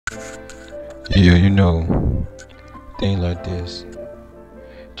Yeah, you know, things like this.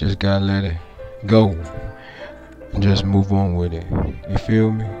 Just gotta let it go and just move on with it. You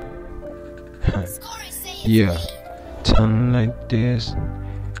feel me? Yeah. Time like this,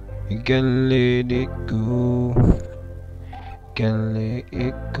 you gotta let it go. Gotta let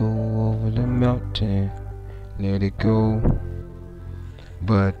it go over the mountain. Let it go.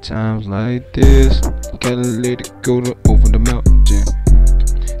 But times like this, gotta let it go over the mountain,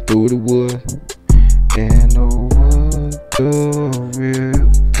 through the woods, and over the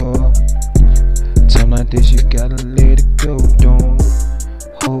river. Time like this, you gotta let it go. Don't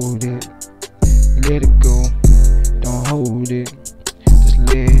hold it. Let it go. Don't hold it. Just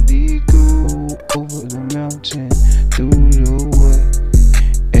let it go over the mountain, through the wood,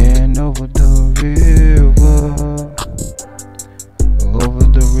 and over the river. Over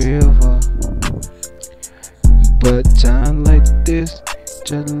the river. But time like this,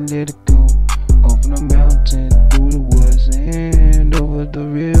 just let it go over the mountain, through the woods, and over the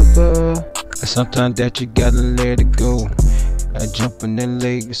river. Sometimes that you gotta let it go. I jump in the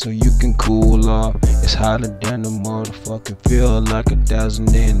lake so you can cool off. It's hotter than the motherfucking feel like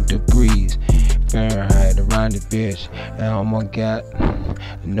 1,000 degrees Fahrenheit around the bitch. And I got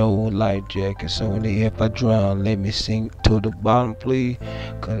no life jacket, so if I drown, let me sink to the bottom, please.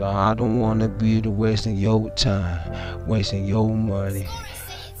 Cause I don't wanna be the wasting your time, wasting your money,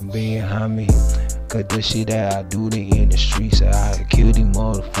 being behind me. Cause the shit that I do in the streets, I kill these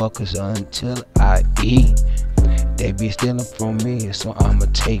motherfuckers until I eat. They be stealing from me, so I'ma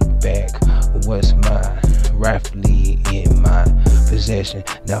take back what's mine, rightfully in my possession.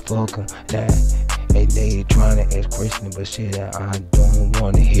 Now fuck 'em, now they tryna ask questions, but shit, I don't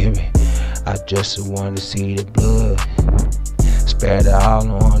wanna hear it. I just wanna see the blood spattered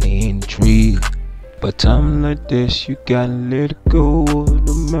all on in the trees. But time like this, you gotta let it go over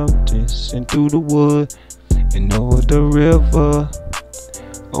the mountains and through the woods and over the river,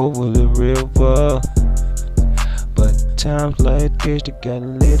 over the river. But times like this, you gotta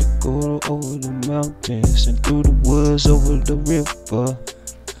let it go over the mountains and through the woods, over the river.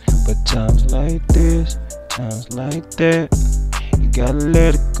 But times like this, times like that, you gotta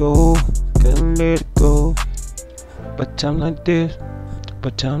let it go, gotta let it go. But times like this,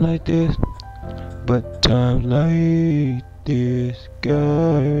 but times like this, but times like this,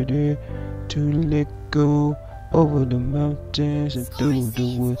 got it to let go over the mountains and through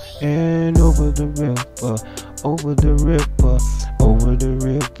the woods and over the river, over the river, over the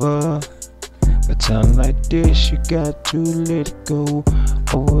river. But time like this, you got to let it go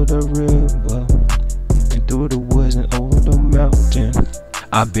over the river and through the woods and over the mountain.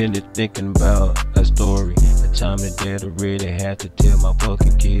 I've been thinking about a story, the time that dad really had to tell my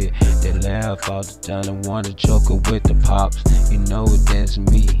fucking kid. They laugh all the time and want to joke with the pops. You know that's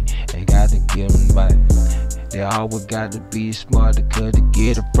me, they got to give them right. They always got to be smarter, cause to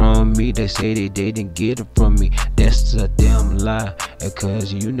get it from me. They say they didn't get it from me. That's a damn lie.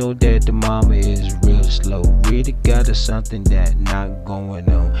 Cause you know that the mama is real slow. Really got something that not going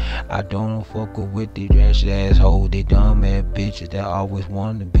on. I don't fuck with the ratchet asshole. They dumb ass bitches that always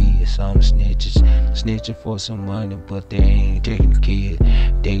want to be some snitches. Snitching for some money, but they ain't taking the kids.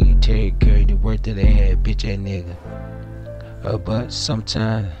 They take care of the work that they had, bitch ass nigga. But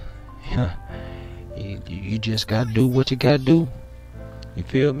sometimes, you just gotta do what you gotta do. You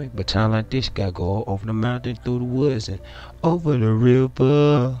feel me? But time like this, you gotta go over the mountain, through the woods, and over the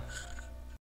river.